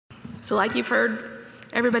So like you've heard,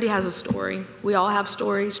 everybody has a story. We all have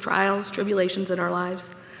stories, trials, tribulations in our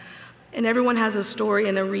lives. And everyone has a story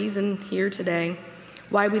and a reason here today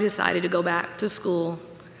why we decided to go back to school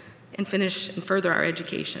and finish and further our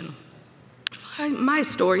education. My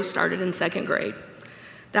story started in 2nd grade.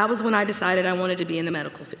 That was when I decided I wanted to be in the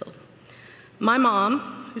medical field. My mom,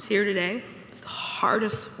 who's here today, is the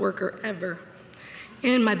hardest worker ever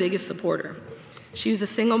and my biggest supporter. She was a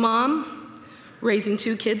single mom, raising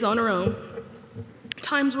 2 kids on her own.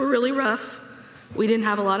 Times were really rough. We didn't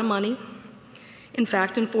have a lot of money. In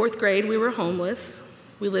fact, in 4th grade, we were homeless.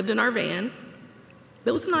 We lived in our van.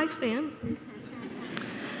 It was a nice van.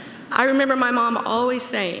 I remember my mom always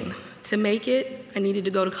saying, to make it, I needed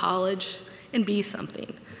to go to college and be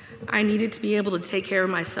something. I needed to be able to take care of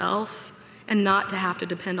myself and not to have to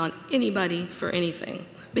depend on anybody for anything.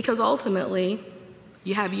 Because ultimately,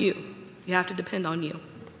 you have you. You have to depend on you.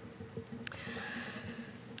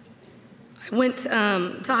 I went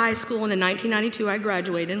to high school, and in 1992 I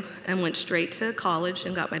graduated and went straight to college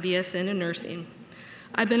and got my BSN in nursing.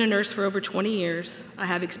 I've been a nurse for over 20 years. I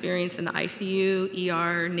have experience in the ICU,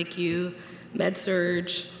 ER, NICU,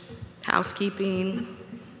 med-surg, housekeeping,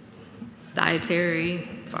 dietary,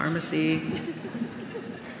 pharmacy.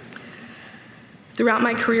 Throughout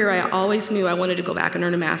my career, I always knew I wanted to go back and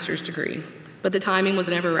earn a master's degree, but the timing was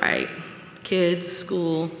never right. Kids,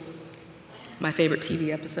 school, my favorite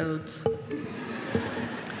TV episodes.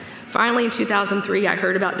 Finally, in 2003, I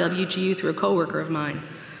heard about WGU through a coworker of mine.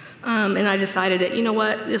 And I decided that, you know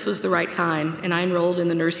what, this was the right time, and I enrolled in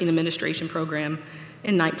the nursing administration program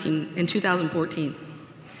in 2014.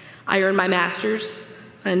 I earned my master's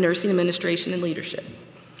in nursing administration and leadership.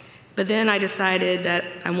 But then I decided that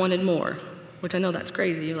I wanted more, which I know that's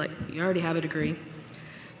crazy. You're like, you already have a degree.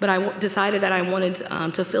 But I decided that I wanted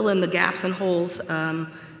to fill in the gaps and holes, and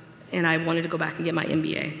I wanted to go back and get my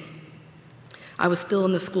MBA. I was still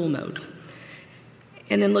in the school mode.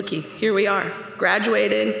 And then looky, here we are,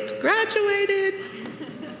 graduated.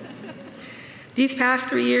 These past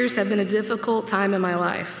 3 years have been a difficult time in my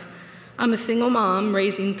life. I'm a single mom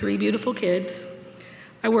raising 3 beautiful kids.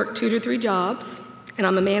 I work 2 to 3 jobs, and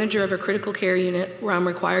I'm a manager of a critical care unit where I'm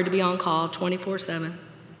required to be on call 24/7.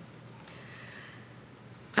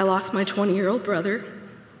 I lost my 20-year-old brother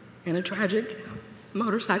in a tragic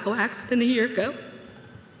motorcycle accident a year ago.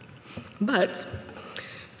 But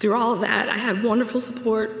through all of that, I had wonderful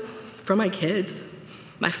support from my kids,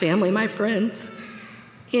 my family, my friends,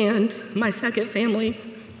 and my second family,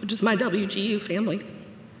 which is my WGU family.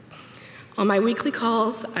 On my weekly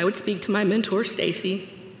calls, I would speak to my mentor, Stacy,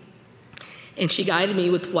 and she guided me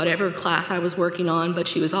with whatever class I was working on, but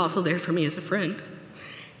she was also there for me as a friend.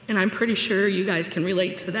 And I'm pretty sure you guys can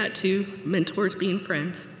relate to that too, mentors being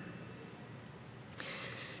friends.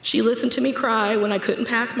 She listened to me cry when I couldn't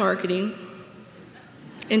pass marketing,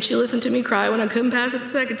 and she listened to me cry when I couldn't pass it the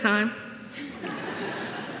second time.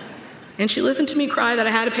 And she listened to me cry that I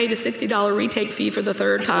had to pay the $60 retake fee for the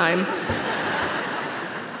 3rd time.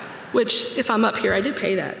 Which, if I'm up here, I did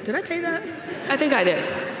pay that. Did I pay that? I think I did.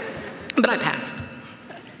 But I passed.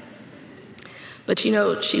 But you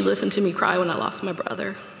know, she listened to me cry when I lost my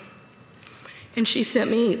brother. And she sent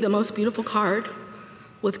me the most beautiful card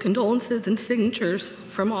with condolences and signatures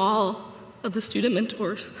from all of the student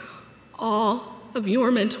mentors, all of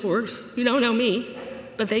your mentors. You don't know me,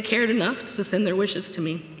 but they cared enough to send their wishes to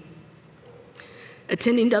me.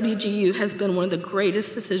 Attending WGU has been one of the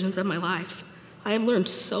greatest decisions of my life. I have learned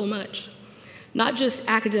so much, not just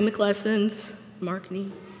academic lessons,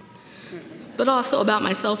 marketing, but also about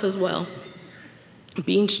myself as well.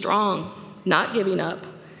 Being strong, not giving up.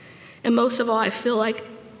 And most of all, I feel like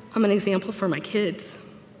I'm an example for my kids.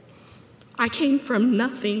 I came from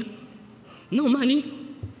nothing, no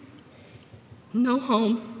money, no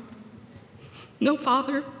home, no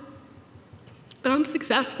father, but I'm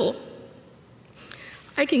successful.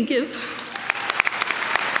 I can give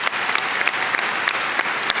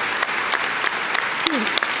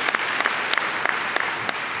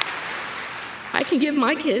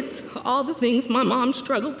my kids all the things my mom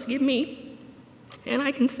struggled to give me, and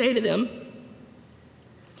I can say to them,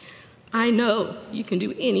 I know you can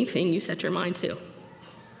do anything you set your mind to,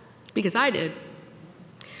 because I did.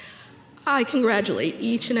 I congratulate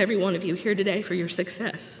each and every one of you here today for your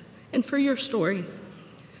success and for your story.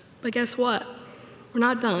 But guess what? We're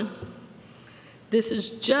not done. This is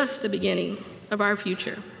just the beginning of our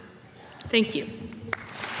future. Thank you.